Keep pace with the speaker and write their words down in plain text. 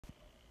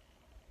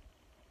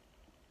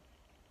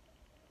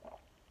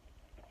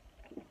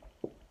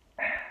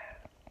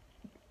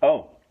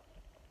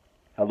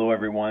Hello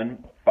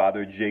everyone,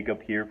 Father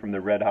Jacob here from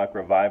the Red Hawk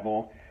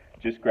Revival,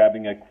 just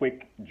grabbing a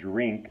quick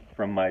drink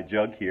from my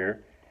jug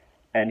here.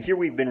 And here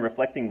we've been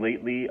reflecting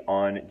lately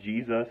on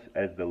Jesus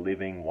as the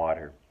living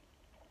water.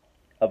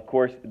 Of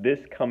course, this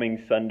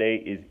coming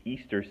Sunday is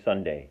Easter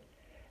Sunday,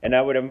 and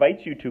I would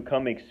invite you to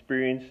come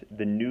experience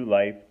the new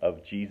life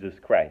of Jesus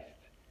Christ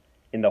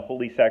in the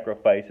holy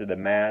sacrifice of the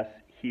Mass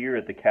here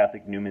at the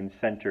Catholic Newman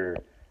Center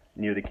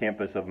near the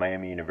campus of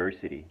Miami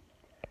University.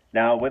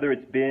 Now, whether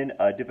it's been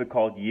a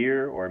difficult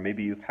year, or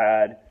maybe you've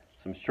had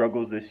some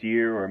struggles this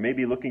year, or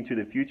maybe looking to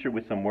the future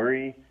with some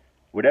worry,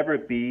 whatever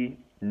it be,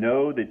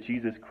 know that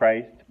Jesus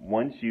Christ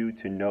wants you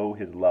to know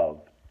his love,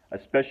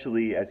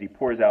 especially as he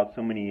pours out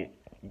so many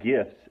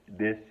gifts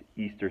this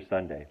Easter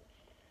Sunday.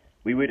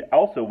 We would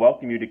also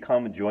welcome you to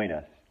come and join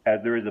us, as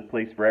there is a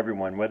place for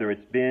everyone, whether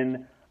it's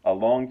been a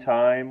long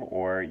time,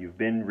 or you've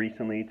been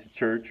recently to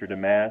church or to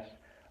Mass,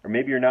 or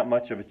maybe you're not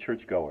much of a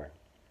churchgoer.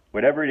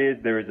 Whatever it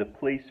is, there is a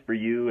place for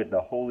you at the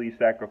holy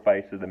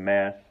sacrifice of the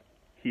Mass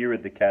here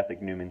at the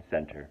Catholic Newman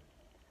Center.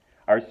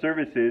 Our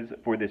services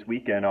for this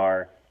weekend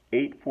are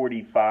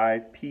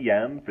 8:45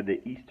 p.m. for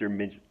the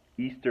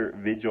Easter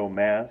Vigil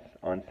Mass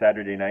on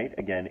Saturday night,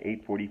 again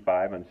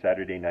 8:45 on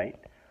Saturday night,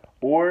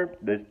 or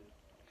the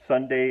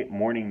Sunday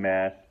morning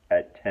Mass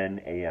at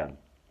 10 a.m.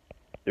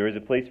 There is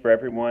a place for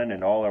everyone,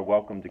 and all are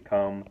welcome to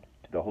come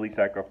to the holy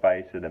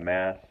sacrifice of the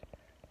Mass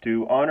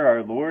to honor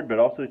our Lord, but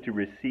also to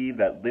receive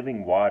that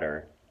living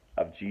water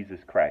of Jesus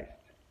Christ.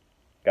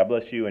 God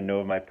bless you and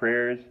know of my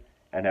prayers,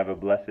 and have a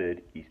blessed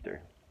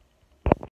Easter.